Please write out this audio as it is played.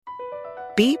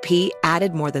BP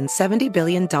added more than $70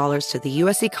 billion to the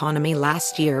U.S. economy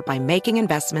last year by making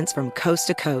investments from coast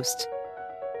to coast.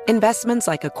 Investments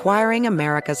like acquiring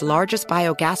America's largest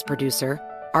biogas producer,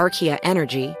 Archaea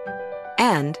Energy,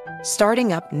 and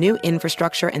starting up new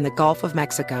infrastructure in the Gulf of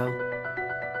Mexico.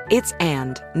 It's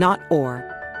and, not or.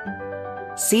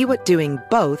 See what doing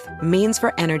both means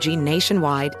for energy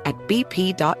nationwide at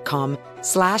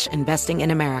bp.com/investing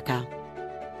in America.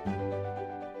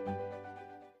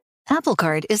 Apple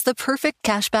Card is the perfect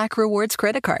cashback rewards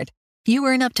credit card. You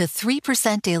earn up to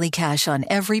 3% daily cash on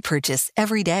every purchase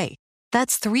every day.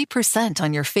 That's 3%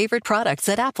 on your favorite products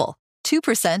at Apple,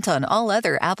 2% on all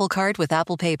other Apple Card with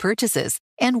Apple Pay purchases,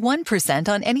 and 1%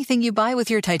 on anything you buy with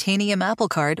your titanium Apple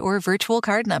Card or virtual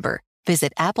card number.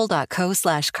 Visit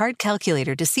apple.co/card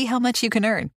calculator to see how much you can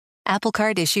earn. Apple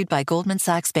Card issued by Goldman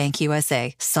Sachs Bank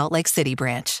USA, Salt Lake City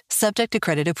branch. Subject to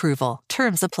credit approval.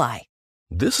 Terms apply.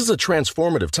 This is a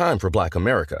transformative time for Black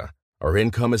America. Our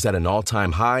income is at an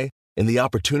all-time high, and the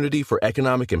opportunity for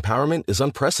economic empowerment is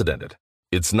unprecedented.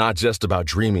 It's not just about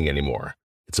dreaming anymore.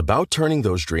 It's about turning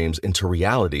those dreams into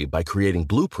reality by creating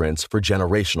blueprints for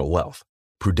generational wealth.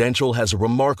 Prudential has a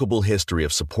remarkable history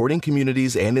of supporting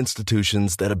communities and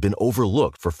institutions that have been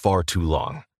overlooked for far too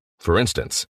long. For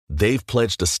instance, they've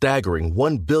pledged a staggering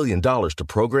 $1 billion to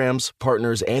programs,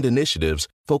 partners, and initiatives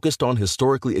focused on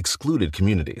historically excluded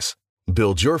communities.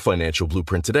 Build your financial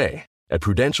blueprint today at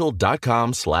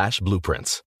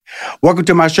prudential.com/blueprints. Welcome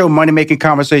to my show, Money Making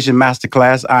Conversation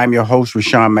Masterclass. I'm your host,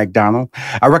 Rushion McDonald.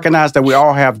 I recognize that we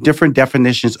all have different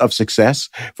definitions of success.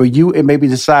 For you, it may be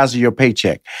the size of your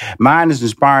paycheck. Mine is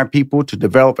inspiring people to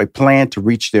develop a plan to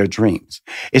reach their dreams.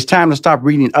 It's time to stop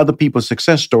reading other people's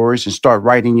success stories and start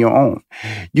writing your own.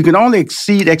 You can only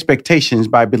exceed expectations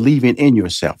by believing in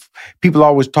yourself. People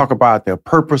always talk about their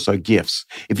purpose or gifts.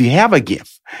 If you have a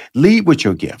gift, lead with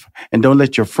your gift and don't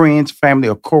let your friends, family,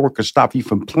 or coworkers stop you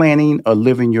from planning or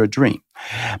living your dream.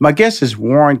 My guest is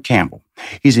Warren Campbell.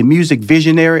 He's a music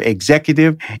visionary,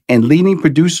 executive, and leading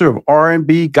producer of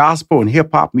R&B, gospel, and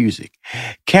hip-hop music.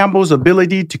 Campbell's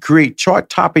ability to create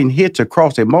chart-topping hits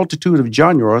across a multitude of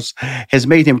genres has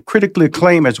made him critically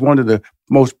acclaimed as one of the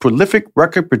most prolific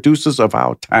record producers of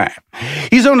our time.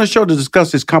 He's on the show to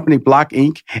discuss his company, Block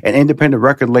Inc., an independent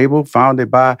record label founded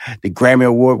by the Grammy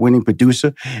Award-winning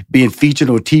producer, being featured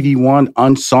on TV One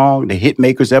Unsung, the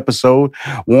Hitmakers episode.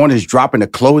 Warren is dropping a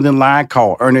clothing line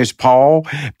called Ernest Paul,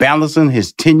 balancing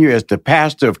his tenure as the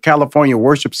pastor of California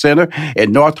Worship Center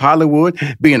in North Hollywood,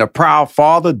 being a proud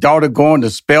father, daughter going to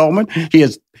Spelman. He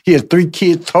has 3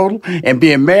 kids total and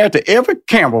being married to Everett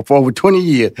Campbell for over 20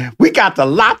 years. We got a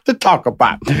lot to talk about.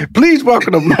 Please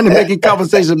welcome to Money Making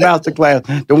Conversation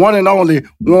Masterclass, the one and only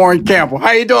Warren Campbell.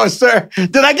 How you doing, sir?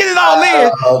 Did I get it all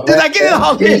in? Did I get it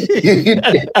all in?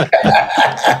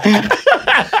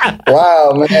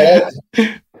 Wow, man.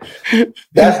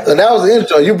 That was the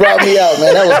intro. You brought me out,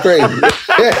 man. That was crazy.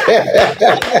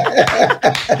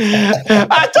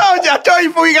 I told you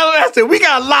before we got on. I said we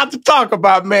got a lot to talk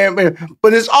about, man.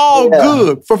 But it's all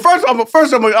good. First, I'm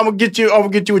gonna get you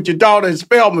with your daughter in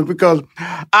Spelman because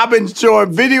I've been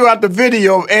showing video after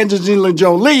video of Angelina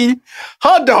Jolie.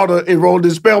 Her daughter enrolled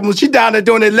in Spelman. She down there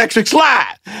doing the electric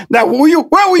slide. Now, where were you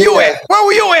at? Where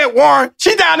were you at, Warren?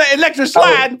 She down there electric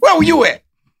slide. Where were you at?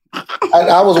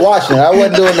 I was watching. I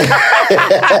wasn't doing that.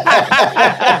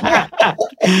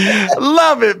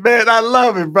 Love it, man. I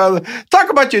love it, brother. Talk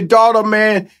about your daughter,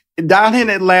 man, down here in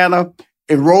Atlanta,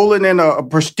 enrolling in a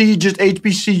prestigious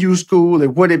HBCU school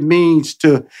and what it means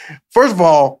to, first of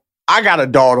all, I got a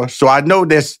daughter, so I know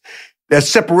there's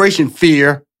separation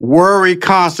fear, worry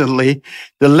constantly,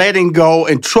 the letting go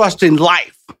and trusting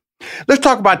life. Let's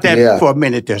talk about that for a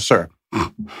minute there, sir.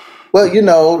 Well,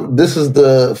 this is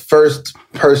the first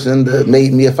person that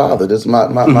made me a father. This is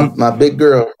my big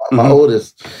girl, my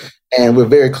oldest, and we're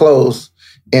very close.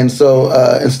 And so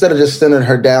instead of just sending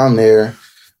her down there,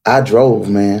 I drove,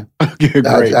 man.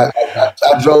 Great. I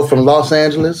drove from Los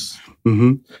Angeles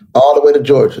all the way to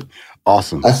Georgia.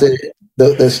 Awesome. I said,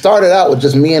 it started out with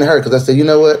just me and her because I said, you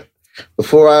know what?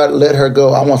 Before I let her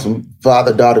go, I want some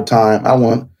father-daughter time. I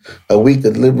want a week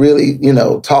to really,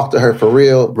 talk to her for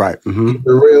real. Right. Mm-hmm.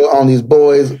 For real on these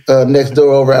boys next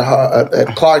door over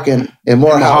at Clark and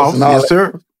Morehouse. And all yes, that.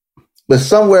 sir. But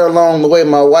somewhere along the way,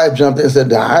 my wife jumped in and said,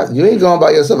 you ain't going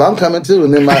by yourself. I'm coming too.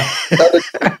 And then my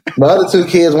other 2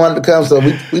 kids wanted to come. So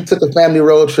we took a family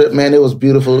road trip, man. It was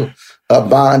beautiful.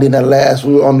 Bonding at last.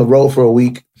 We were on the road for a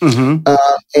week. Mm-hmm.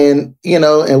 And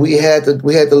we had to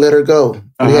let her go.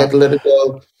 We had to let her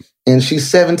go. And she's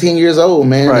 17 years old,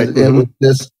 man. Right.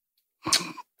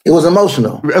 It was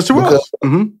emotional. Yes, it was.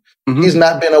 Mm-hmm. He's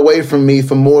not been away from me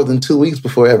for more than 2 weeks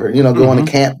before ever, going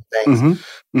to camp and things.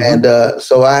 Mm-hmm. And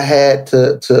so I had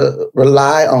to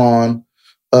rely on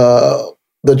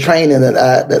the training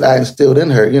that I instilled in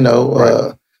her.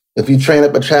 Right. If you train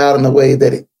up a child in the way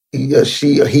that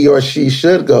he or she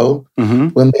should go, Mm-hmm.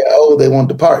 when they're old, they won't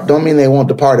depart. Don't mean they won't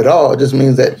depart at all. It just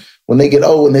means that when they get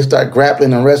old and they start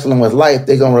grappling and wrestling with life,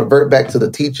 they're going to revert back to the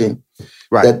teaching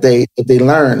that they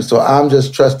learned. So I'm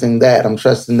just trusting that. I'm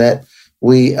trusting that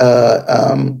we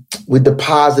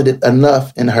deposited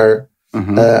enough in her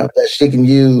that she can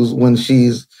use when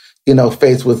she's,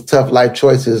 faced with tough life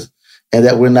choices, and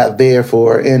that we're not there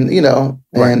for her. And,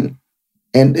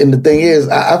 and the thing is,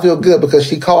 I feel good because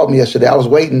she called me yesterday. I was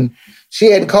waiting. She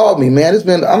hadn't called me, man. It's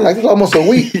almost a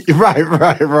week. Right.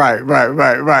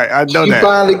 I know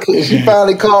She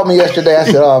finally called me yesterday. I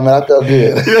said, oh, man, I felt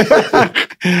good.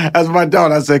 That's my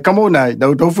daughter. I said, come on now.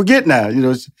 Don't forget now, and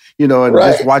just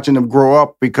watching them grow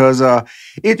up because,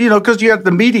 because you have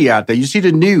the media out there. You see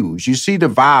the news, you see the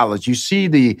violence, you see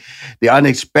the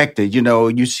unexpected,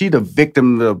 you see the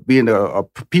victim of being a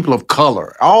people of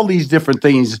color. All these different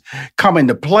things come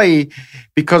into play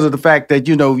because of the fact that,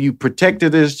 you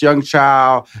protected this young child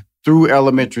through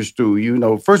elementary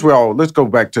school. First of all, let's go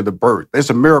back to the birth.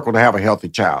 It's a miracle to have a healthy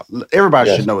child.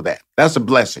 Everybody should know that. That's a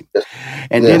blessing.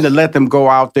 And then to let them go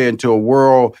out there into a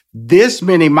world this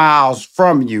many miles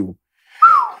from you,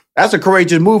 that's a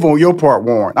courageous move on your part,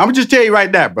 Warren. I'm going to just tell you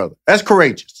right now, brother. That's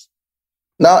courageous.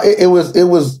 No, it was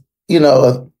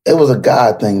a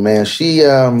God thing, man. She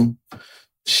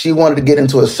wanted to get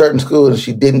into a certain school and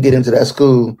she didn't get into that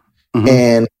school.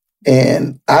 Mm-hmm.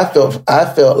 And I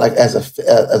felt like as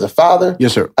a father,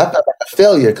 yes, sir, I felt like a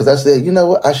failure because I said, you know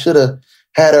what, I should have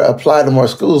had her apply to more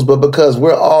schools. But because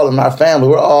we're all in our family,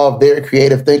 we're all very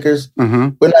creative thinkers. Mm-hmm.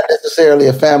 We're not necessarily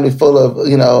a family full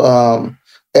of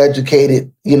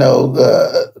educated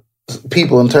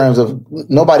people in terms of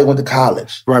nobody went to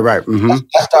college. Right. Mm-hmm.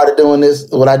 I started doing this,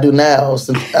 what I do now,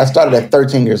 since I started at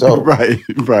 13 years old. Right.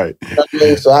 You know what I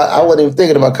mean? So I wasn't even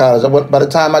thinking about college. By the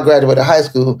time I graduated high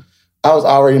school, I was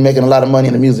already making a lot of money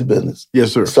in the music business.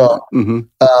 Yes, sir. So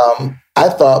I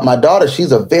thought my daughter,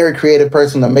 she's a very creative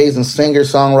person, amazing singer,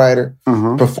 songwriter,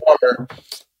 performer.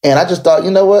 And I just thought,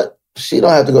 you know what? She don't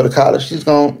have to go to college. She's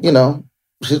going to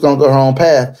go her own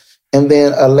path. And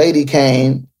then a lady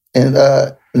came and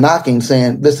knocking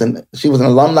saying, listen, she was an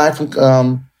alumni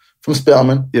from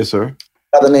Spelman. Yes, sir.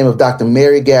 By the name of Dr.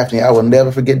 Mary Gaffney. I will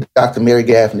never forget Dr. Mary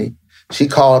Gaffney. She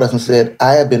called us and said,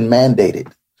 I have been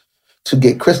mandated to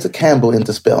get Krista Campbell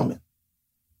into Spelman.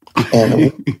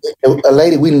 And a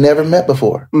lady we never met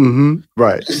before. Mm-hmm.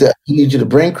 Right. She said, we need you to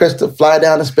bring Krista, fly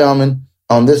down to Spelman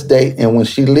on this date, and when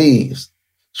she leaves,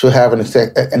 she'll have an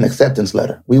acceptance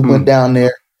letter. We went down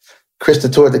there.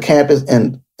 Krista toured the campus,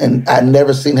 and I'd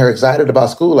never seen her excited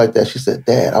about school like that. She said,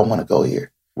 Dad, I want to go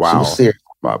here. Wow. She was serious.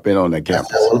 I've been on that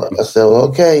campus. I said, well,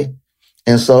 okay.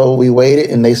 And so we waited,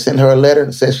 and they sent her a letter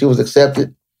and said she was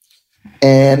accepted.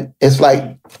 And it's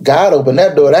like God opened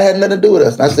that door. That had nothing to do with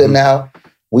us. And I said, now,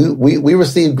 we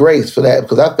received grace for that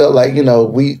because I felt like,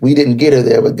 we didn't get her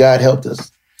there, but God helped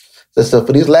us. So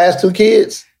for these last two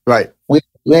kids, right, we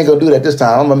ain't going to do that this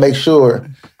time. I'm going to make sure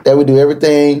that we do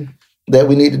everything that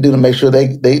we need to do to make sure they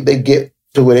get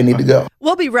to where they need to go.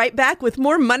 We'll be right back with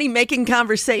more Money Making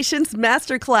Conversations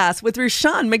Masterclass with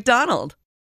Rushion McDonald.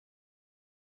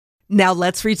 Now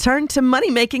let's return to Money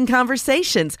Making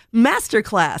Conversations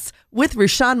Masterclass with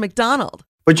Rushion McDonald.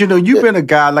 But you've been a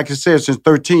guy, like I said, since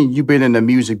 13, you've been in the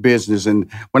music business. And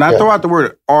when I throw out the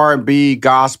word R&B,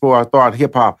 gospel, I throw out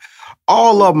hip hop,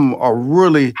 all of them are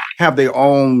really have their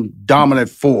own dominant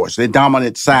force, their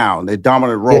dominant sound, their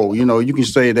dominant role. You can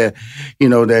say that,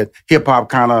 that hip hop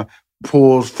kind of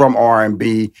pulls from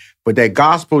R&B, but that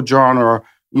gospel genre,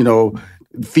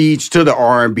 feeds to the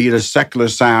R&B, the secular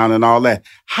sound and all that.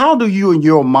 How do you in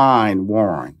your mind,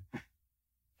 Warren,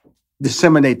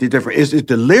 disseminate the difference? Is it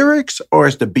the lyrics or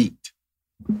is the beat?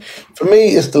 For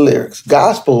me, it's the lyrics.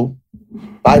 Gospel,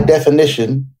 by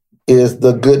definition, is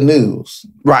the good news.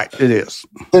 Right, it is.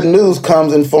 Good news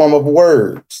comes in form of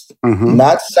words,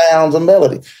 not sounds or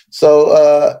melody.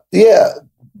 So,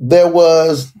 there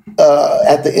was,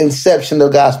 at the inception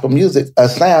of gospel music, a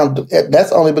sound.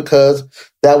 That's only because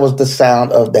that was the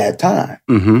sound of that time.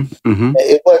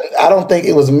 It wasn't, I don't think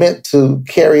it was meant to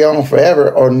carry on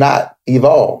forever or not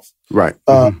evolve. Right.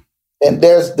 And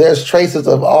there's traces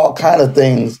of all kind of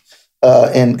things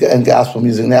in gospel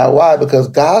music. Now, why? Because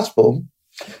gospel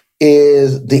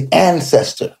is the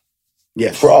ancestor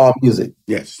for all music.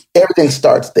 Yes. Everything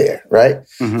starts there, right?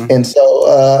 And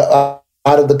so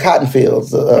out of the cotton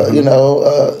fields,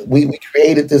 we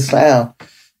created this sound.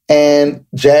 And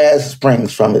jazz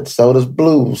springs from it. So does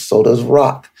blues. So does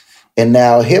rock. And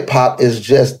now hip hop is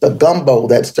just the gumbo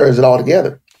that stirs it all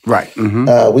together. Right.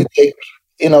 Mm-hmm. We take,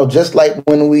 just like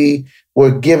when we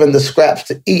were given the scraps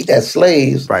to eat as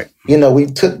slaves, right. We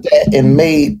took that and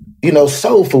made,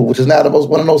 soul food, which is now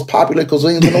one of the most popular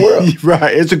cuisines in the world.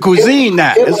 Right. It's a cuisine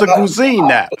now. It's a cuisine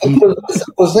now. It's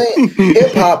a cuisine.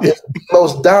 Hip hop is the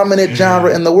most dominant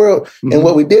genre in the world. Mm-hmm. And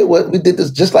what we did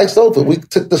this just like soul food. We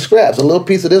took the scraps, a little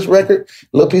piece of this record,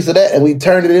 a little piece of that, and we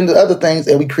turned it into other things,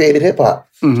 and we created hip hop.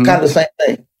 Mm-hmm. It's kind of the same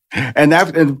thing. And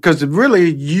that, because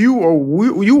really you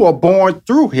were born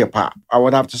through hip hop, I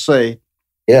would have to say.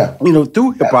 Yeah.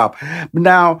 Through hip hop.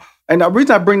 Now, and the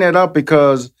reason I bring that up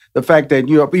because the fact that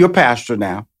you're a pastor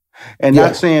now, and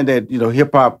not saying that,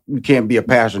 hip hop, you can't be a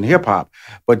pastor in hip hop,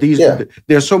 but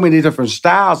there's so many different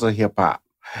styles of hip hop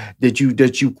that you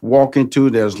walk into.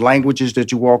 There's languages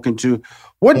that you walk into.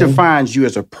 What defines you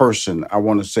as a person, I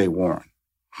want to say, Warren?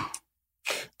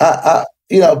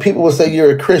 People will say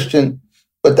you're a Christian,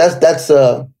 but that's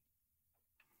a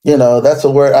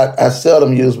word I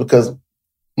seldom use because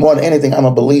more than anything, I'm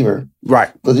a believer.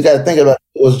 Right. Because you got to think about,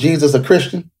 was Jesus a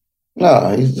Christian?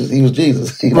 No, he was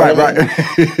Jesus. Right. But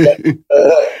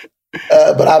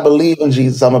I believe in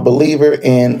Jesus. I'm a believer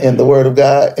in the Word of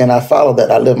God, and I follow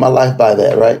that. I live my life by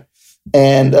that, right?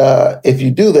 And if you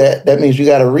do that, that means you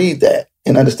got to read that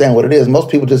and understand what it is. Most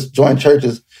people just join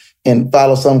churches and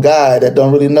follow some guy that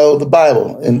don't really know the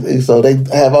Bible. And so they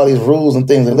have all these rules and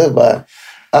things they live by.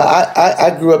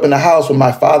 I grew up in a house where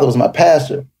my father was my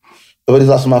pastor, but he's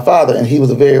also my father, and he was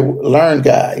a very learned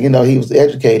guy. He was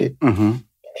educated. Mm-hmm.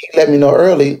 He let me know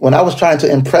early when I was trying to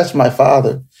impress my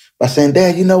father by saying,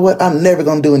 Dad, you know what? I'm never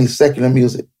going to do any secular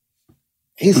music.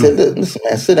 He said, listen,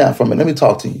 man, sit down for a minute. Let me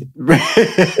talk to you.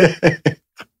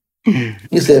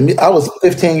 He said, I was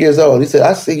 15 years old. He said,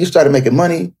 I see you started making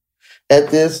money at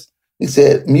this. He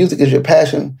said, music is your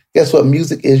passion. Guess what?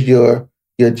 Music is your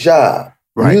job.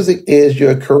 Right. Music is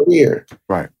your career.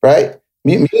 Right. Right?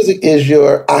 Music is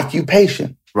your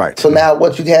occupation. Right. So now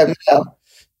what you have now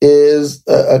is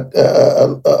a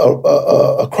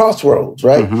crossroads,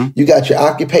 right? Mm-hmm. You got your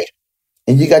occupation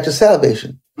and you got your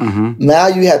salvation. Mm-hmm. Now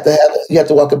you have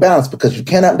to walk a balance because you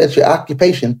cannot let your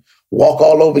occupation walk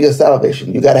all over your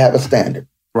salvation. You got to have a standard.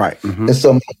 Right. Mm-hmm. And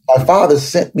so my father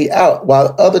sent me out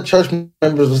while other church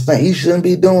members were saying he shouldn't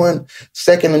be doing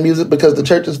secular music because the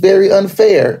church is very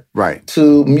unfair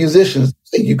to musicians.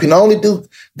 You can only do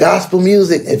gospel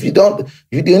music. If you do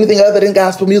anything other than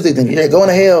gospel music, then you're going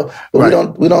to hell.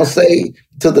 But we don't say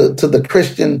to the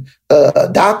Christian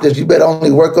doctors, you better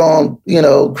only work on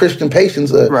Christian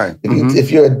patients. Right. If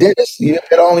you're a dentist, you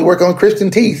better only work on Christian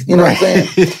teeth. You know what I'm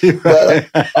saying?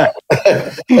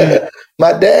 But,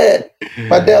 my dad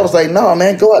was like, no,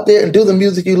 man, go out there and do the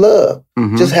music you love.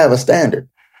 Mm-hmm. Just have a standard.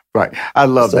 Right. I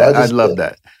love that. I love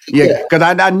that. Yeah, because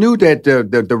I knew that the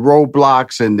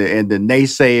roadblocks and the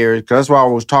naysayers, because that's why I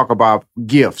always talk about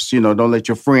gifts. Don't let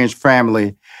your friends,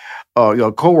 family,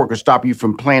 your coworkers stop you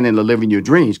from planning or living your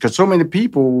dreams. Because so many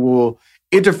people will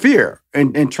interfere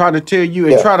and try to tell you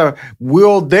and try to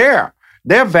will their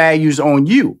values on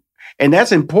you. And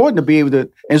that's important to be able to.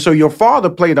 And so your father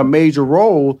played a major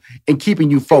role in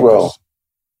keeping you focused.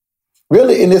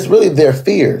 Really, and it's really their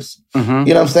fears. Mm-hmm.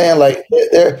 You know what I'm saying? Like,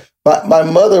 my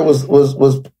mother was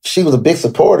she was a big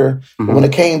supporter. Mm-hmm. But when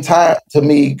it came time to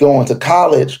me going to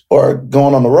college or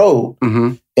going on the road,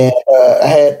 mm-hmm. and I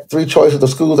had three choices of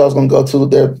schools I was going to go to.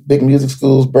 They're big music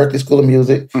schools: Berklee School of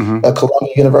Music, mm-hmm.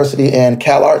 Columbia University, and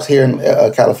Cal Arts here in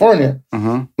California.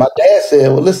 Mm-hmm. My dad said,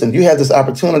 "Well, listen, you have this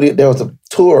opportunity." There was a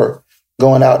tour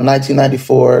going out in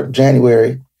 1994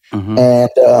 January,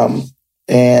 mm-hmm.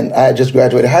 And I had just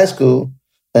graduated high school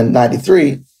in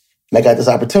 93, and I got this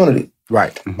opportunity.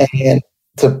 Right. Mm-hmm. And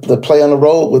to play on the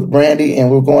road with Brandy, and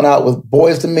we were going out with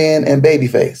Boyz II Men and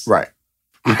Babyface. Right.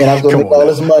 And I was going to make all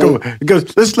this money.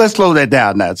 Because let's slow that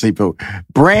down now, Sipo.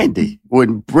 Brandy,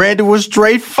 when Brandy was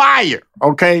straight fire,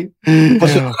 okay?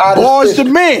 Boyz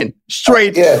II Men,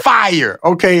 straight fire,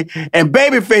 okay? And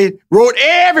Babyface wrote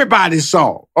everybody's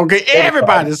song, okay?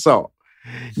 Everybody's song.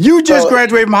 You just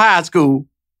graduated from high school.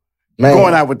 Man.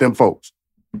 Going out with them folks.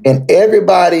 And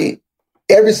everybody,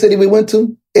 every city we went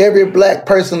to, every black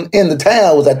person in the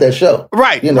town was at that show.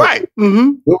 Right, right.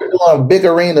 Mm-hmm. We were doing big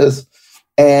arenas.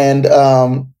 And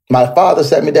my father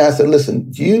sat me down and said,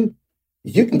 listen, you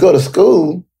can go to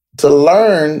school to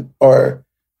learn, or,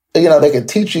 they can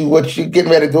teach you what you're getting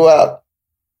ready to go out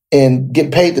and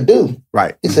get paid to do.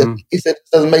 Right. He said, it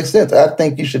doesn't make sense. I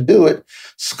think you should do it.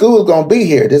 School's going to be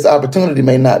here. This opportunity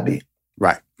may not be.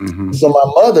 Right. Mm-hmm. So my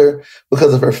mother,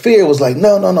 because of her fear, was like,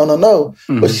 no.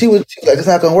 Mm-hmm. But she was like, it's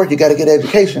not going to work. You got to get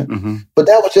education. Mm-hmm. But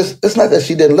that was just, it's not that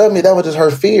she didn't love me. That was just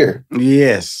her fear.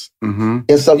 Yes. Mm-hmm.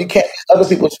 And so you can't, other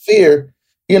people's fear,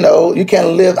 you know, you can't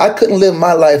live, I couldn't live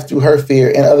my life through her fear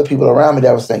and other people around me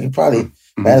that was saying, you probably,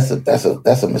 man,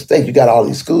 that's a mistake. You got all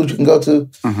these schools you can go to.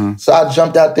 Mm-hmm. So I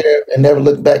jumped out there and never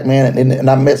looked back, man. And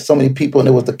I met so many people, and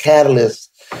it was the catalyst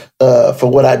for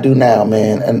what I do now,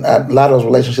 man. And a lot of those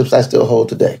relationships I still hold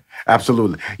today.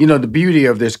 Absolutely. You know, the beauty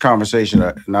of this conversation,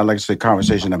 and I like to say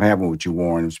conversation I'm having with you,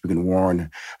 Warren. I'm speaking to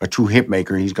Warren, a true hit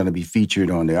maker. He's going to be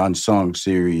featured on the Unsung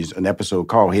series, an episode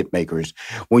called Hit Makers.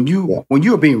 When you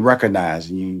are being recognized,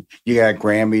 and you got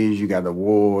Grammys, you got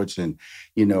awards, and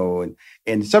you know,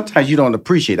 and sometimes you don't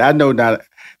appreciate it. I know that,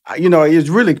 you know, it's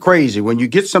really crazy when you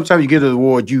get. Sometimes you get an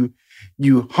award, you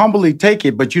humbly take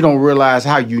it, but you don't realize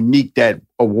how unique that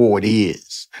award is.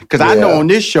 Because I know on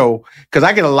this show, because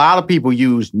I get a lot of people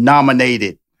use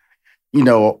nominated. You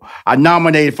know, I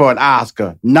nominated for an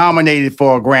Oscar, nominated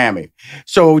for a Grammy.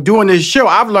 So doing this show,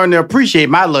 I've learned to appreciate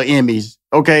my little Emmys,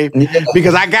 okay?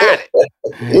 Because I got it.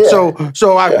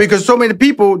 Because so many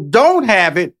people don't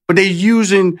have it, but they're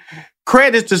using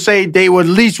credits to say they were at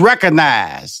least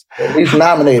recognized. At least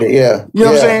nominated, yeah. You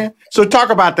know what I'm saying? So talk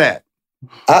about that.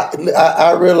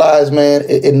 I realize, man,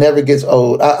 it never gets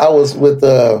old. I was with,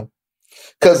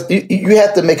 because you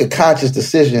have to make a conscious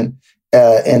decision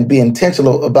and be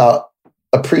intentional about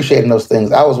appreciating those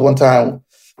things. I was with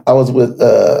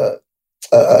a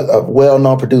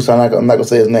well-known producer. I'm not going to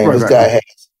say his name. This guy has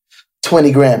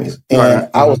 20 Grammys. And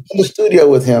I was in the studio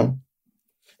with him.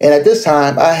 And at this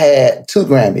time, I had 2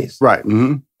 Grammys. Right.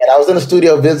 Mm-hmm. And I was in the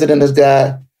studio visiting this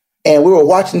guy. And we were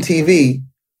watching TV.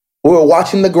 We were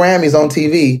watching the Grammys on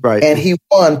TV, and he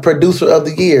won Producer of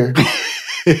the Year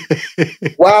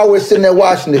while we're sitting there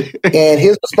watching it. And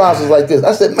his response was like this.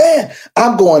 I said, man,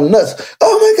 I'm going nuts.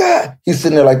 Oh, my God. He's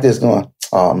sitting there like this going,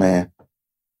 oh, man.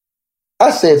 I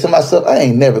said to myself, I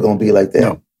ain't never going to be like that.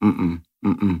 No. Mm-mm.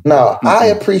 Mm-mm. No, mm-mm. I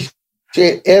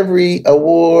appreciate every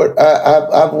award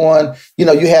I've won. You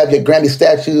know, you have your Grammy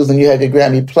statues and you have your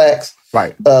Grammy plaques.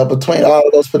 Right. Between all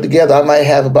of those put together, I might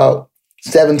have about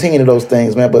 17 of those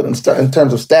things, man. But in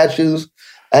terms of statues,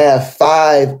 I have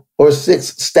 5 or 6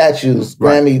 statues,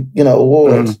 Grammy,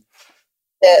 awards.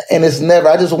 Mm-hmm. And it's never,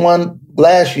 I just won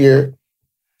last year,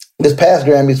 this past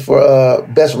Grammys for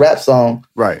Best Rap Song.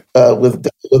 Right. With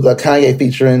Kanye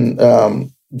featuring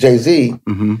Jay-Z.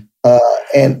 Mm-hmm.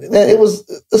 And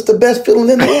it's the best feeling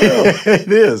in the world. It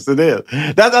is.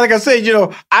 That's like I said,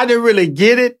 I didn't really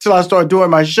get it till I started doing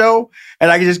my show.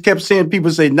 And I just kept seeing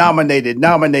people say nominated. And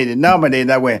I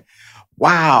went,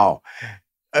 wow.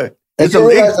 It's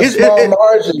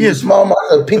a small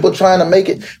margin of people trying to make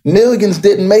it. Millions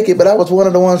didn't make it, but I was one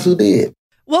of the ones who did.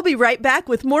 We'll be right back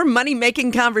with more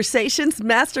Money-Making Conversations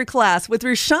Masterclass with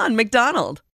Rushion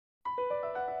McDonald.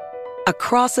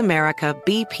 Across America,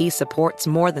 BP supports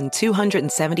more than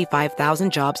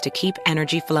 275,000 jobs to keep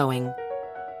energy flowing.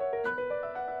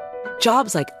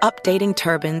 Jobs like updating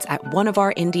turbines at one of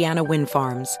our Indiana wind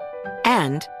farms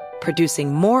and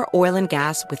producing more oil and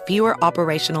gas with fewer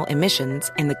operational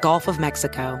emissions in the Gulf of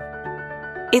Mexico.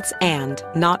 It's and,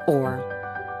 not or.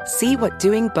 See what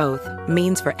doing both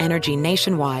means for energy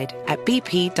nationwide at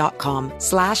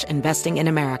bp.com/investing in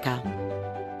America.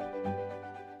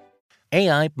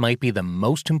 AI might be the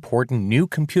most important new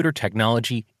computer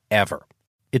technology ever.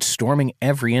 It's storming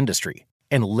every industry,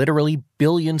 and literally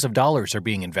billions of dollars are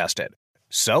being invested.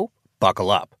 So, buckle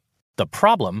up. The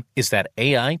problem is that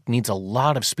AI needs a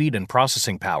lot of speed and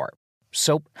processing power.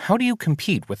 So, how do you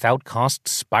compete without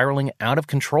costs spiraling out of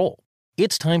control?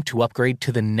 It's time to upgrade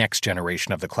to the next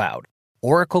generation of the cloud,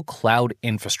 Oracle Cloud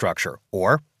Infrastructure,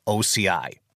 or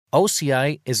OCI.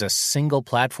 OCI is a single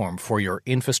platform for your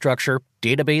infrastructure,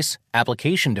 database,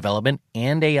 application development,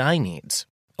 and AI needs.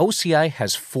 OCI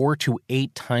has 4 to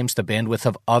 8 times the bandwidth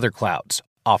of other clouds,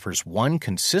 offers one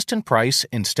consistent price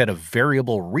instead of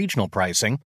variable regional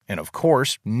pricing, and of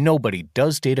course, nobody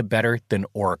does data better than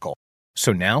Oracle.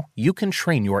 So now you can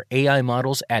train your AI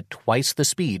models at twice the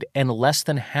speed and less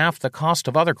than half the cost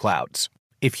of other clouds.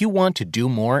 If you want to do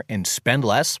more and spend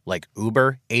less, like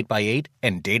Uber, 8x8,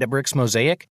 and Databricks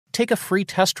Mosaic, take a free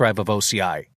test drive of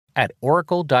OCI at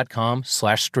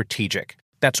oracle.com/strategic.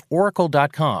 That's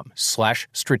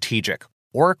oracle.com/strategic.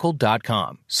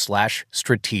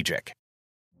 oracle.com/strategic.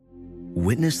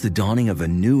 Witness the dawning of a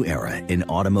new era in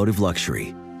automotive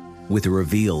luxury with a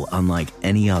reveal unlike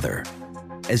any other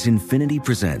as Infiniti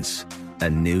presents a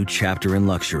new chapter in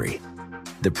luxury,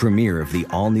 the premiere of the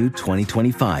all-new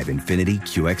 2025 Infiniti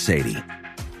QX80.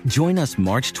 Join us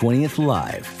March 20th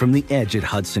live from the Edge at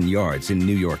Hudson Yards in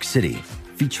New York City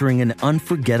featuring an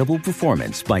unforgettable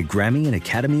performance by Grammy and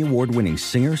Academy Award-winning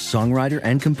singer, songwriter,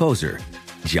 and composer,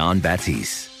 Jon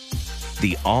Batiste.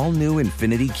 The all-new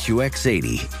Infiniti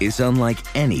QX80 is unlike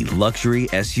any luxury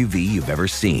SUV you've ever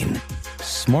seen.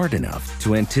 Smart enough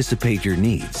to anticipate your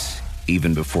needs,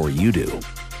 even before you do.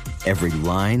 Every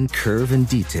line, curve, and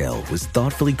detail was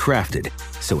thoughtfully crafted,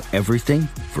 so everything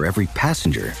for every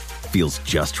passenger feels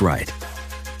just right.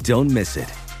 Don't miss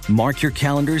it. Mark your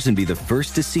calendars and be the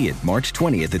first to see it March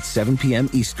 20th at 7 p.m.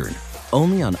 Eastern,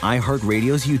 only on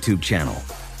iHeartRadio's YouTube channel.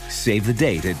 Save the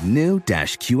date at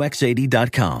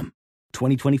new-QX80.com.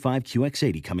 2025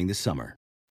 QX80 coming this summer.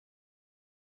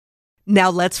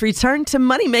 Now let's return to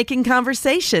Money Making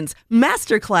Conversations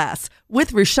Masterclass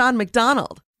with Rushion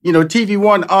McDonald. You know, TV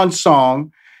One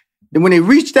Unsung, and when they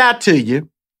reached out to you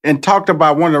and talked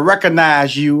about wanting to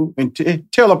recognize you and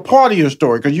tell a part of your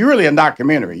story, because you're really a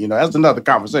documentary, you know, that's another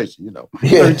conversation, you know.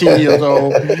 13 years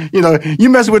old, you know, you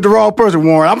messing with the wrong person,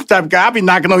 Warren. I'm the type of guy, I'll be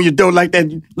knocking on your door like that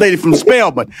lady from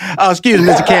Spelman. Excuse me,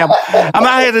 Mr. Campbell. I'm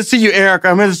out here to see you, Erica.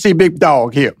 I'm here to see Big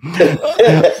Dog here.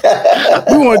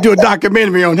 We want to do a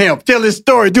documentary on him, tell his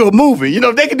story, do a movie. You know,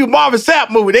 if they can do Marvin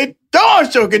Sapp movie, they darn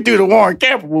sure can do the Warren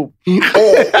Campbell movie.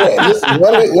 Listen,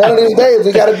 one of these days,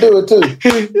 we got to do it too.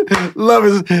 Love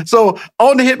it. So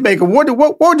on the Hitmaker,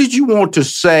 what did you want to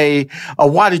say,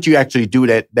 or why did you actually do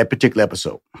that particular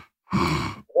episode?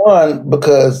 One,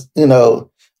 because, you know,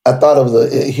 I thought it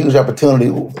was a huge opportunity.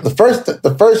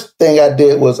 The first thing I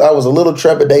did was I was a little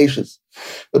trepidatious,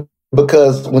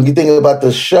 because when you think about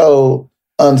the show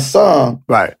Unsung,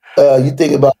 right, you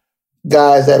think about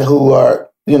guys who are,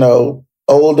 you know,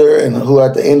 older and who are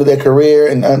at the end of their career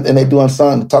and they do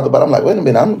Unsung to talk about. I'm like, wait a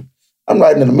minute, I'm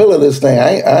right in the middle of this thing.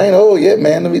 I ain't old yet,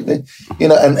 man. Let me think. You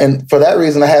know, and for that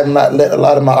reason, I have not let a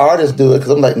lot of my artists do it,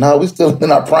 because I'm like, no, we still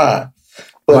in our prime.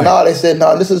 But right. No, they said,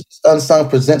 no, this is Unsung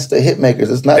presents the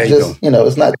Hitmakers. It's not just, you know,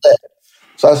 it's not that.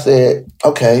 So I said,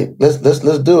 okay, let's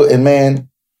do it. And man,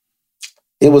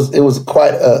 it was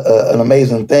quite an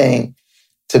amazing thing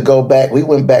to go back. We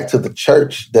went back to the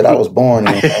church that I was born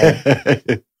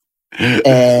in.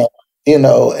 And, you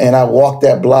know, and I walked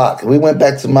that block. We went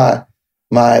back to my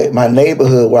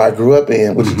neighborhood where I grew up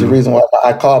in, which is the reason why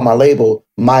I call my label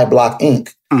My Block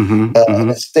Inc.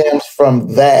 And it stems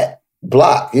from that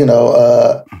block, you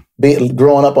know,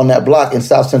 growing up on that block in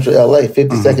South Central LA,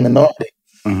 52nd and Normandy.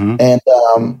 And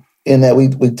in that we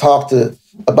talked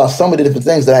about some of the different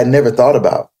things that I never thought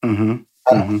about. You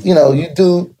know, you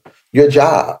do your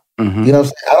job. You know what I'm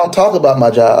saying? I don't talk about my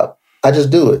job. I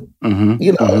just do it.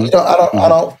 You know, I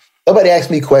don't. Nobody asks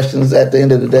me questions at the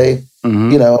end of the day.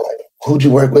 You know, who'd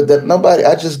you work with? That nobody.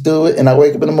 I just do it, and I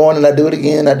wake up in the morning. I do it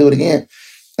again.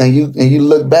 And you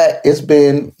look back. It's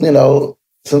been, you know,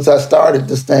 since I started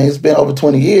this thing, it's been over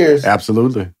 20 years.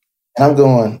 Absolutely. And I'm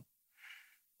going,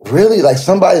 really? Like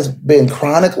somebody's been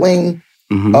chronicling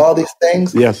all these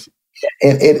things. Yes.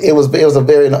 And it was a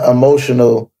very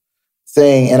emotional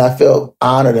thing, and I felt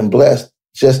honored and blessed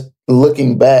just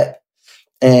looking back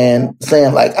and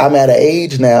saying, like, I'm at an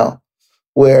age now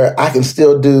where I can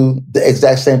still do the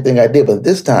exact same thing I did, but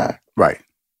this time, right,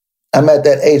 I'm at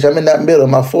that age. I'm in that middle of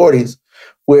my 40s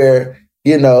where,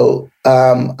 you know,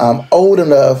 I'm old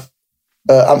enough.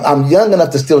 I'm young enough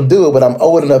to still do it, but I'm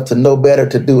old enough to know better,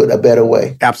 to do it a better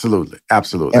way. Absolutely.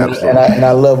 And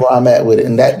I love where I'm at with it.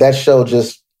 And that show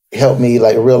just helped me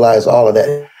like realize all of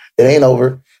that. It ain't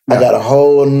over. I got a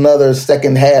whole another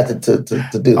second half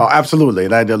to do. Oh, absolutely.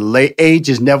 And the late age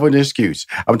is never an excuse.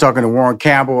 I'm talking to Warren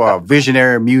Campbell,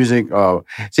 visionary music.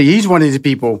 See, he's one of these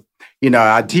people, you know,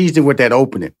 I teased him with that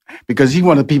opening because he's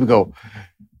one of the people go,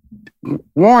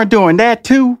 Warren doing that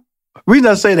too? Reason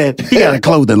I say that, he got a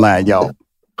clothing line, y'all.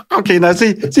 Okay, now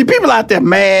see, people out there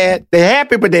mad. They're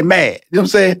happy, but they're mad. You know what I'm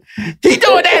saying? He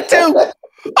doing that too?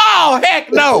 Oh,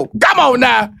 heck no. Come on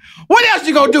now. What else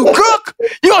you gonna do? Cook?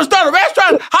 You gonna start a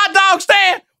restaurant, hot dog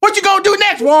stand? What you gonna do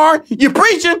next, Warren? You're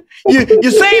preaching.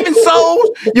 You're saving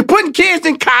souls. You're putting kids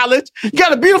in college. You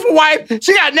got a beautiful wife.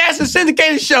 She got a national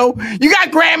syndicated show. You got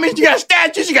Grammys. You got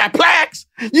statues. You got plaques.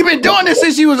 You've been doing this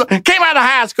since you came out of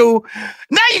high school.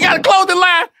 Now you got a clothing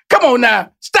line. Come on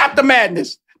now. Stop the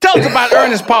madness. Tell us about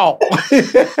Ernest Paul.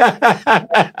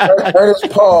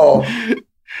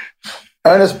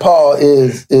 Ernest Paul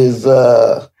is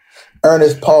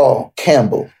Ernest Paul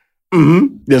Campbell.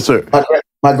 Mm-hmm. Yes, sir.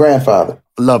 My grandfather.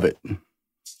 Love it.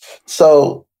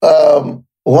 So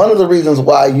one of the reasons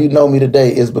why you know me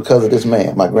today is because of this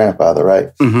man, my grandfather, right?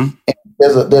 Mm-hmm. And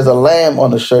there's a lamb on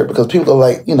the shirt because people are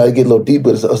like, you know, they get a little deep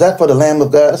with it. Is that for the Lamb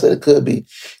of God? I said it could be.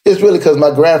 It's really because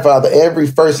my grandfather, every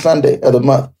first Sunday of the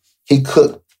month, he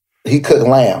cooked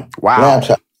lamb. Wow. Lamb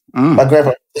chop. My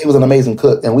grandfather, he was an amazing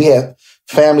cook, and we had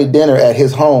family dinner at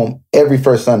his home every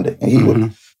first Sunday. And he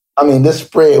would, I mean, this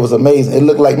spread was amazing. It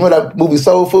looked like, remember that movie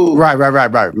Soul Food? Right.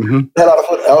 Mm-hmm.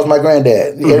 That was my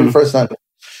granddad every first Sunday.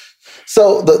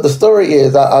 So the story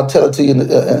is, I'll tell it to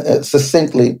you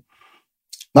succinctly.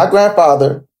 My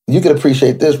grandfather, you could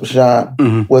appreciate this,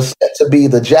 Rashawn, was set to be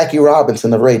the Jackie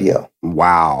Robinson of radio.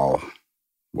 Wow.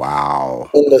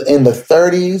 In the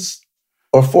 30s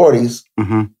or 40s,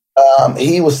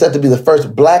 he was set to be the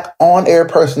first Black on-air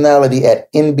personality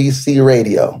at NBC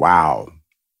Radio. Wow.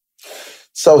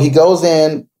 So he goes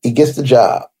in, he gets the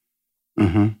job.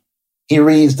 He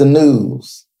reads the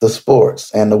news, the sports,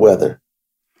 and the weather.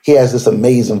 He has this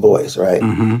amazing voice, right?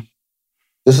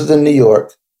 This is in New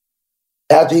York.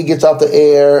 After he gets off the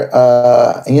air,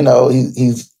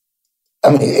 he's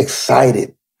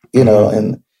excited,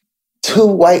 and two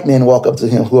white men walk up to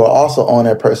him who are also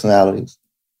on-air personalities.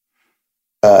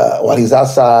 While he's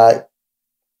outside,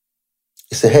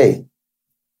 he said, "Hey,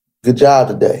 good job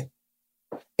today."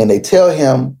 And they tell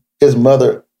him his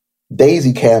mother,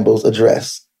 Daisy Campbell's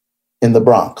address in the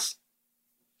Bronx.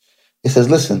 He says,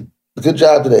 "Listen, good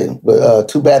job today, but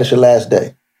too bad it's your last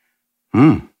day.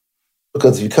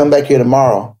 Because if you come back here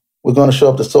tomorrow, we're going to show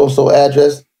up the so-and-so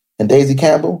address and Daisy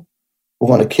Campbell, we're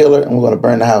going to kill her and we're going to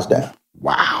burn the house down."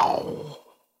 Wow.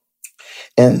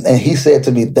 And he said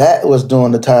to me, that was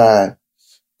during the time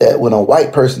that when a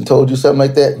white person told you something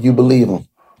like that, you believe them.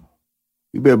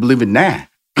 You better believe it now.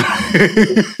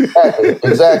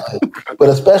 Exactly. But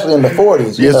especially in the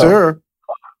 40s. Yes, sir.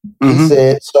 He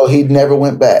said, so he never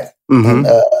went back. And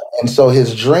so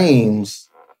his dreams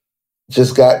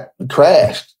just got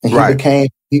crashed. And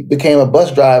he became a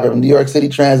bus driver in New York City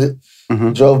Transit,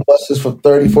 drove buses for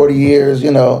 30, 40 years,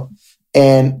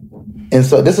 And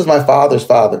so this is my father's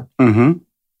father. And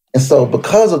so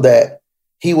because of that,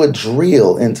 he would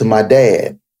drill into my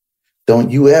dad, don't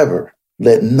you ever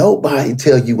let nobody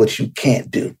tell you what you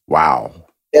can't do. Wow.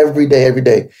 Every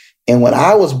day. And when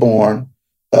I was born,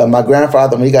 my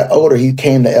grandfather, when he got older, he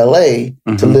came to LA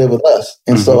to live with us.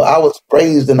 And so I was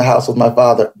raised in the house with my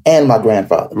father and my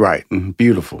grandfather. Right.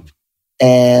 Beautiful.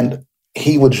 And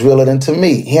he would drill it into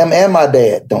me, him and my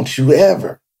dad. Don't you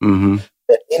ever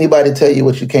let anybody tell you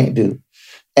what you can't do.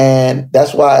 And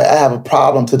that's why I have a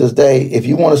problem to this day. If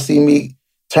you want to see me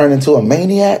turn into a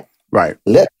maniac, right,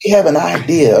 let me have an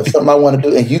idea of something I want to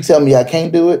do, and you tell me I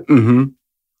can't do it,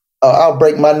 I'll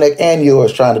break my neck and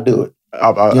yours trying to do it.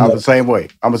 I'm the same way.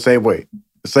 I'm the same way.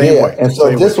 And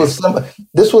so this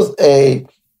was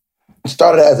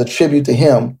started as a tribute to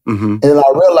him. And then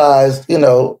I realized,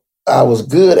 I was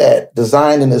good at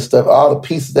designing this stuff, all the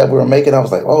pieces that we were making. I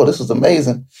was like, oh, this is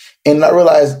amazing. And I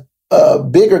realized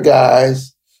bigger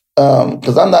guys,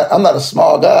 because I'm not a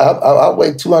small guy. I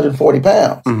weigh 240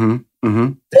 pounds.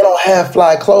 They don't have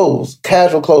fly clothes,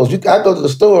 casual clothes. I go to the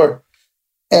store,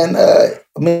 and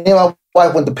me and my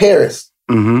wife went to Paris,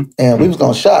 and we was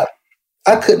going to shop.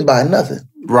 I couldn't buy nothing.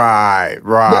 Right.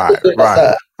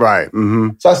 So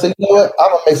I said, you know what?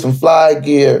 I'm going to make some fly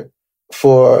gear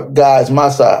for guys my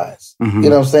size. You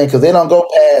know what I'm saying? Because they don't go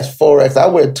past 4X. I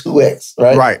wear 2X,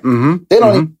 right? Right. They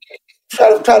don't even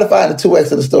try to find the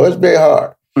 2X in the store. It's very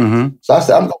hard. So I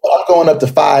said, I'm going up to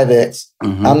 5X.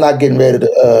 I'm not getting ready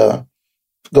to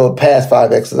go past 5X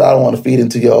because I don't want to feed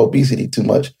into your obesity too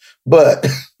much. But,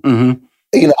 I'm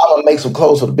going to make some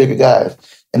clothes for the bigger guys.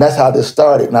 And that's how this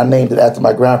started. And I named it after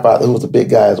my grandfather, who was a big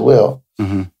guy as well.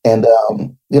 And,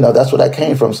 that's where that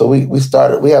came from. So we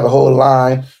started, we have a whole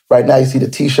line. Right now, you see the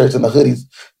T-shirts and the hoodies.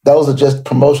 Those are just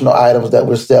promotional items that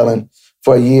we're selling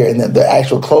for a year. And then the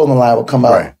actual clothing line will come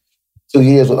out 2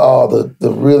 years with all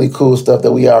the really cool stuff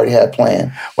that we already had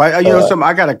planned. Well,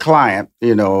 I got a client,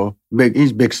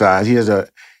 he's big size. His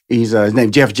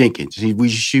name's Jeff Jenkins. We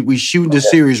shooting the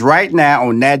series right now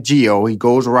on Nat Geo. He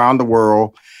goes around the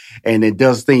world and it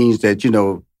does things that,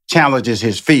 challenges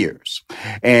his fears.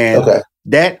 And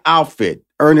that outfit,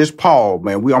 Ernest Paul,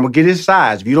 man, I'm going to get his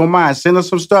size. If you don't mind, send us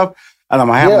some stuff and I'm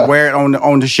going to have him wear it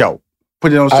on the show.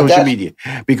 Put it on social media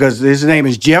because his name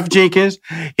is Jeff Jenkins.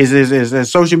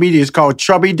 His social media is called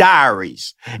Chubby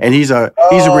Diaries, and he's a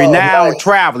renowned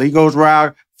traveler. He goes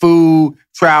around food,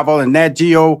 travel, and Nat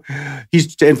Geo.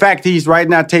 He's right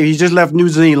now he just left New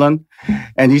Zealand,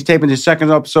 and he's taping his second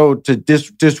episode to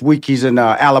this week. He's in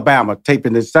Alabama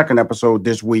taping his second episode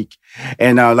this week,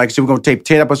 and like I said, we're gonna tape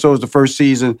 10 episodes the first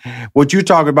season. What you're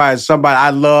talking about is somebody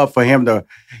I love for him to,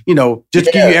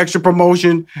 just give you extra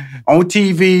promotion on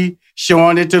TV.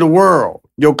 Showing it to the world,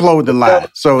 your clothing line.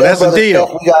 So that's a deal.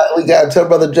 Jeff, we got tell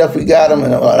Brother Jeff we got him,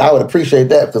 and I would appreciate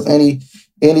that because any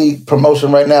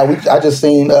promotion right now. I just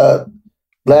seen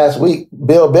last week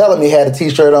Bill Bellamy had a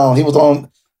T-shirt on. He was on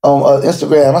on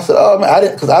Instagram. I said, "Oh man, I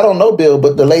didn't," because I don't know Bill,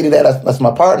 but the lady that's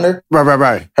my partner,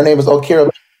 right. Her name is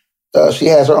Okira. She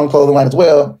has her own clothing line as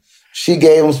well. She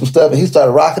gave him some stuff, and he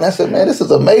started rocking. I said, "Man, this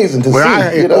is amazing to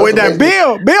see." With that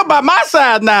Bill by my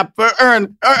side now.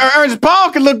 Ernest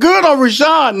Paul can look good on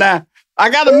Rashawn now. I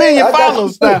got 1 million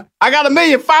followers now. I got 1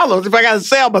 million followers if I got to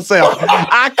sell myself.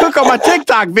 I cook on my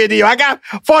TikTok video. I got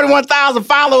 41,000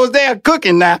 followers there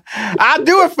cooking now. I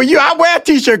do it for you. I wear a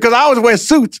T-shirt because I always wear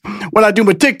suits when I do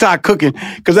my TikTok cooking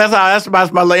because that's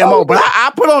my MO. But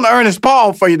I put on the Ernest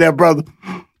Paul for you there, brother.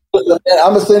 I'm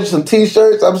going to send you some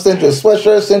T-shirts. I'm going to send you a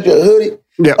sweatshirt, send you a hoodie.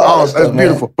 Yeah, that's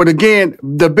beautiful. Man. But again,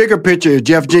 the bigger picture is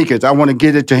Jeff Jenkins. I want to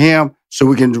get it to him so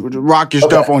we can rock your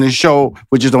stuff on his show,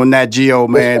 which is on Nat Geo,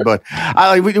 man. But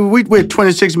we're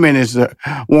 26 minutes,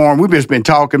 Warren. We've just been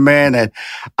talking, man. And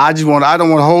I don't want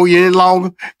to hold you any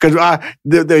longer because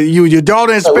your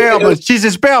daughter in Spelman, she's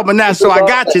in Spelman now, so I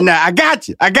got you now. I got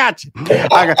you.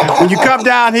 When you come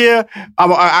down here,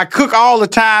 I cook all the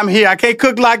time here. I can't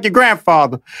cook like your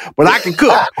grandfather, but I can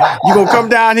cook. You're going to come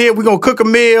down here, we're going to cook a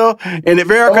meal, and if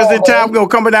Erica's in town, we're going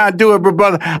to come down and do it,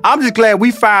 brother. I'm just glad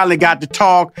we finally got to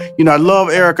talk. I love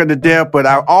Erica to death, but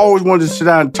I always wanted to sit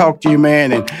down and talk to you,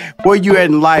 man. And where you at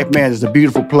in life, man, is a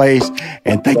beautiful place.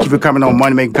 And thank you for coming on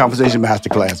Money Making Conversation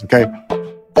Masterclass, okay?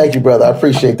 Thank you, brother. I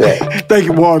appreciate that. Thank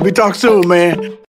you, Warren. We talk soon, man.